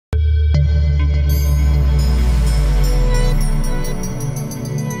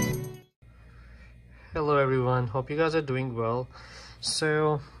Hope you guys are doing well.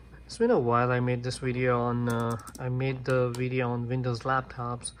 So it's been a while. I made this video on Windows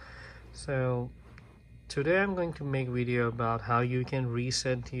laptops. So today I'm going to make a video about how you can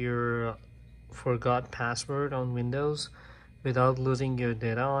reset your forgot password on Windows without losing your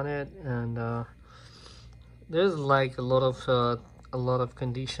data on it. And there's like a lot of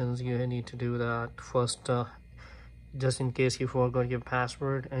conditions you need to do that. First, just in case you forgot your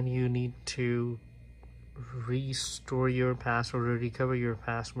password and you need to restore your password or recover your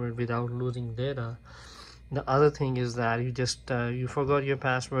password without losing data. The other thing is that you forgot your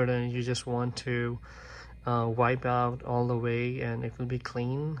password and you just want to wipe out all the way and it will be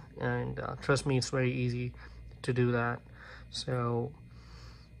clean, and trust me, it's very easy to do that. So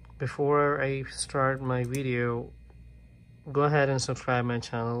before I start my video, go ahead and subscribe my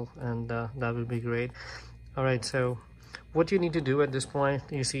channel, and that would be great. All right, so what you need to do at this point,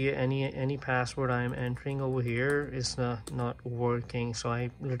 you see any password I'm entering over here is not working, so I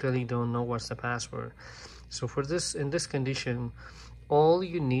literally don't know what's the password. So for this, in this condition, all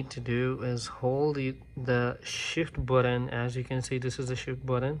you need to do is hold the shift button. As you can see, this is the shift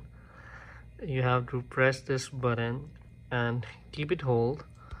button. You have to press this button and keep it hold,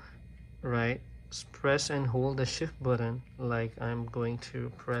 right? Press and hold the shift button, like I'm going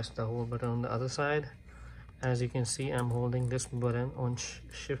to press the hold button on the other side. As you can see, I'm holding this button on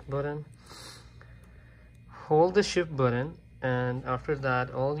shift button. Hold the shift button, and after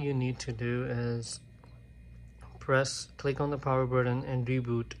that all you need to do is click on the power button and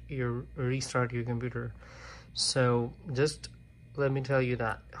restart your computer. So just let me tell you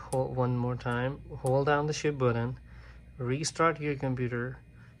that one more time. Hold down the shift button, restart your computer,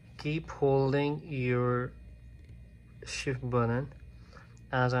 keep holding your shift button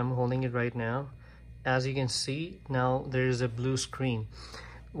as I'm holding it right now. As you can see, now there is a blue screen.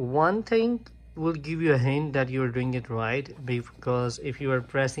 One thing will give you a hint that you're doing it right, because if you are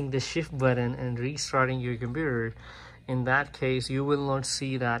pressing the shift button and restarting your computer, in that case you will not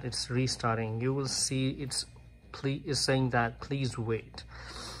see that it's restarting. You will see it's saying that please wait.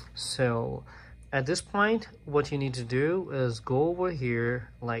 So at this point, what you need to do is go over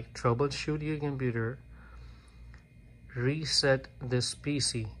here, like troubleshoot your computer, reset this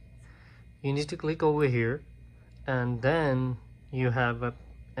PC. You need to click over here, and then you have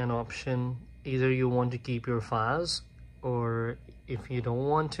an option. Either you want to keep your files, or if you don't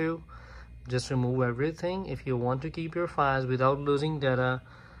want to, just remove everything. If you want to keep your files without losing data,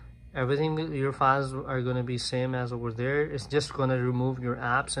 everything, your files are going to be same as over there. It's just going to remove your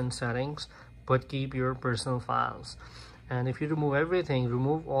apps and settings, but keep your personal files. And if you remove everything,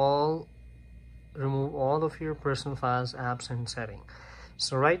 remove all of your personal files, apps and settings.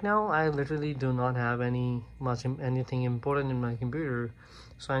 So right now I literally do not have anything important in my computer,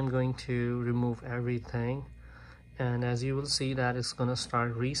 so I'm going to remove everything. And as you will see that it's gonna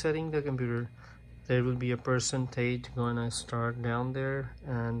start resetting the computer. There will be a percentage gonna start down there,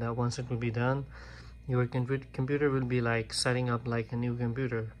 and once it will be done, your computer will be like setting up like a new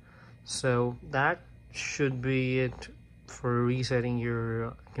computer. So that should be it for resetting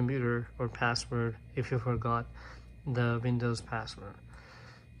your computer or password if you forgot the Windows password.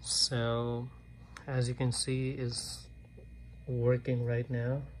 So as you can see, is working right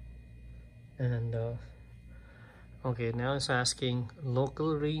now. And okay, now it's asking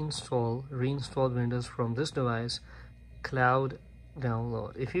local reinstall Windows from this device, cloud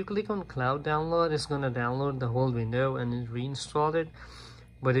download. If you click on cloud download, it's gonna download the whole window and reinstall it.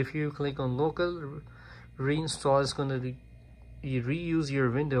 But if you click on local reinstall, it's gonna reuse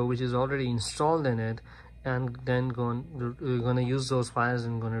your window which is already installed in it, and then gonna use those files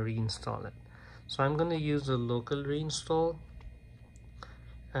and gonna reinstall it. So I'm gonna use the local reinstall,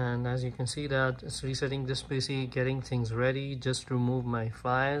 and as you can see that it's resetting this PC, getting things ready. Just remove my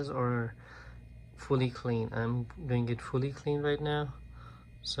files or fully clean. I'm doing it fully clean right now,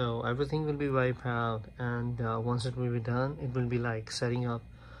 so everything will be wiped out, and once it will be done, it will be like setting up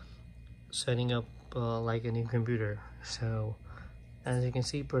like a new computer. So as you can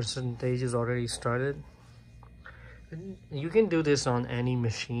see, percentage is already started. You can do this on any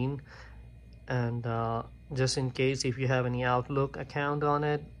machine, and just in case if you have any Outlook account on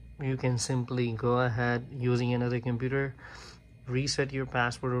it, you can simply go ahead using another computer, reset your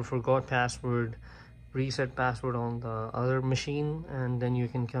password or forgot password, reset password on the other machine, and then you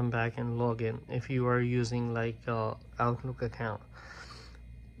can come back and log in if you are using like Outlook account.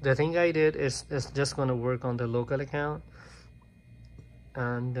 The thing I did is just gonna work on the local account,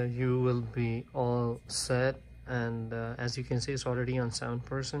 and you will be all set. And as you can see, it's already on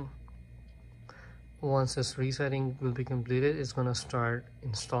 7%. Once this resetting will be completed, it's gonna start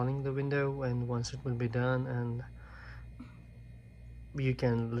installing the window, and once it will be done, and you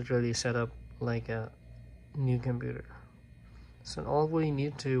can literally set up like a new computer. So all we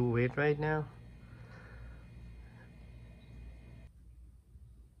need to wait right now.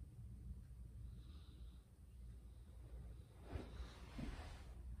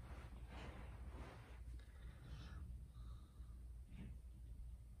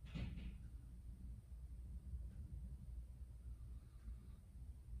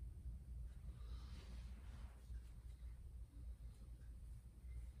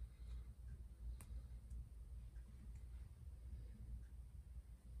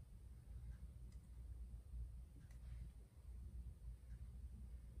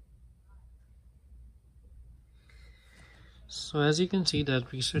 So as you can see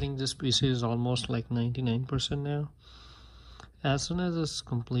that resetting this PC is almost like 99% now. As soon as it's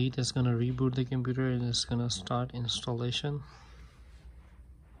complete, it's gonna reboot the computer and it's gonna start installation.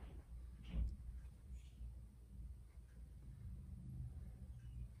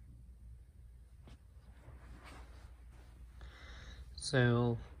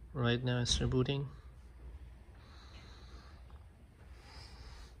 So right now it's rebooting.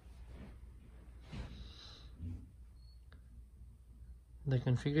 The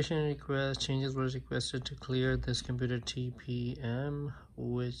configuration request changes were requested to clear this computer TPM,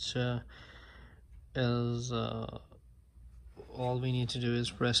 which is all we need to do is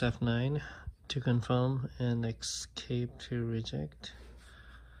press F9 to confirm and escape to reject.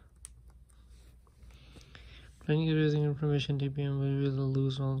 When you're using information, TPM will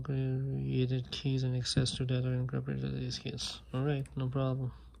lose all created keys and access to data encrypted to these keys. Alright, no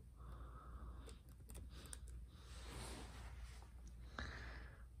problem.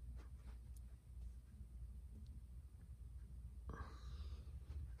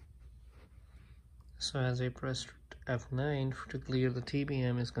 So as I pressed F9 to clear the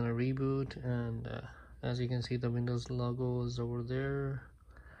TPM, it's gonna reboot, and as you can see the Windows logo is over there.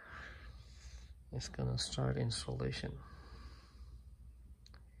 It's gonna start installation.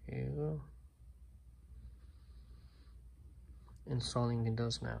 Here you go. Installing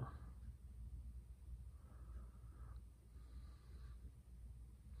Windows now.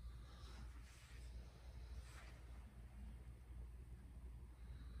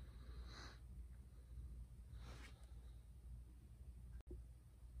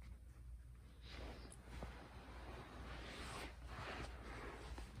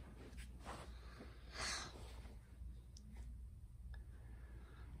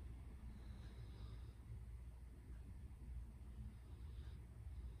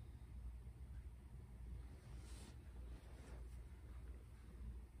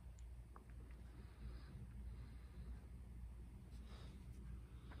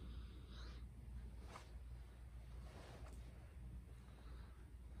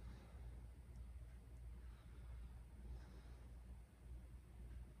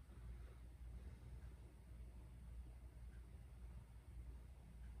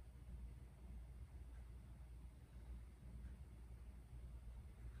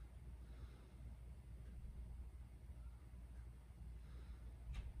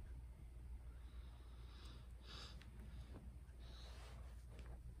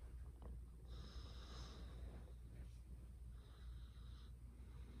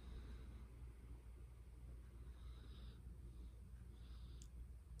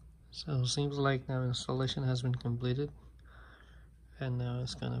 So seems like now installation has been completed, and now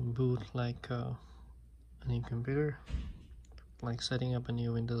it's gonna boot like a new computer, like setting up a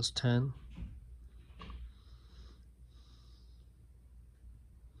new Windows 10.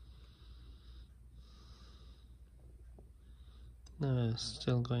 No, it's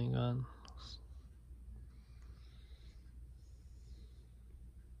still going on.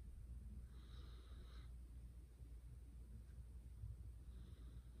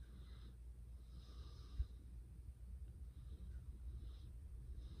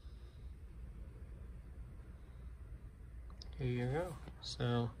 Here you go.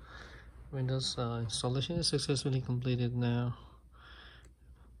 So Windows installation is successfully completed now.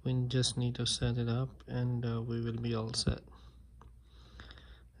 We just need to set it up, and we will be all set.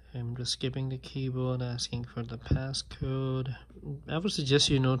 I'm just skipping the keyboard, asking for the passcode. I would suggest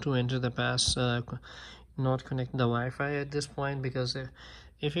you know to enter the not connect the Wi-Fi at this point, because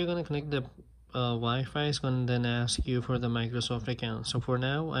if you're gonna connect the Wi-Fi, it's gonna then ask you for the Microsoft account. So for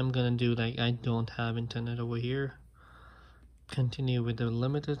now, I'm gonna do like I don't have internet over here. Continue with the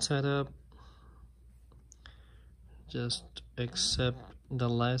limited setup. Just accept the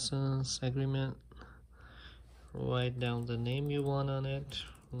license agreement. Write down the name you want on it,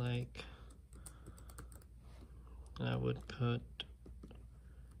 like I would put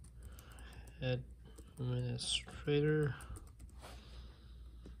administrator.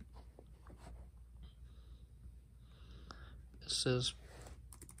 It says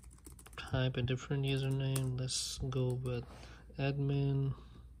type a different username. Let's go with admin,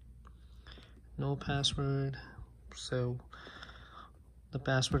 no password. So the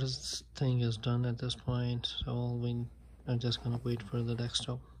password thing is done at this point, so we are just gonna wait for the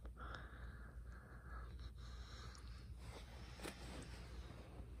desktop.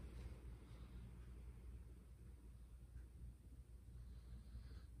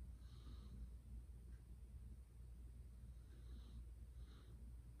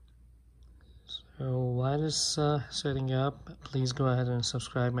 So while it's setting up, please go ahead and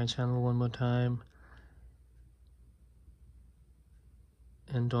subscribe my channel one more time,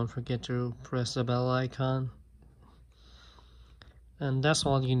 and don't forget to press the bell icon. And that's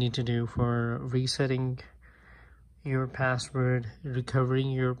all you need to do for resetting your password,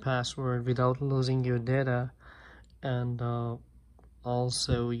 recovering your password without losing your data. And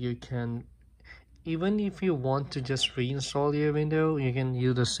also you can, even if you want to just reinstall your window, you can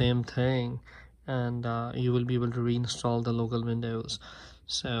do the same thing, and you will be able to reinstall the local windows.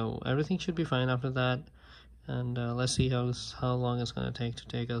 So everything should be fine after that. And let's see how long it's going to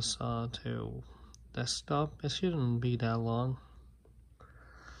take us to desktop. It shouldn't be that long.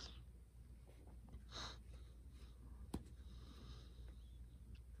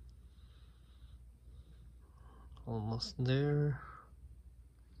 Almost there.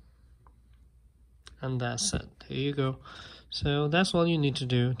 And that's it. There you go. So that's all you need to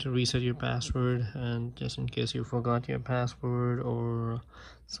do to reset your password. And just in case you forgot your password or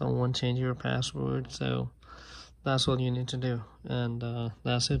someone changed your password, so that's all you need to do. And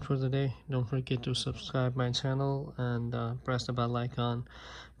that's it for the day. Don't forget to subscribe my channel and press the bell icon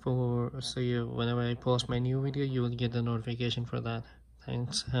so you, whenever I post my new video, you will get the notification for that.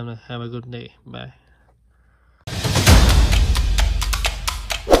 Thanks. Have a good day. Bye.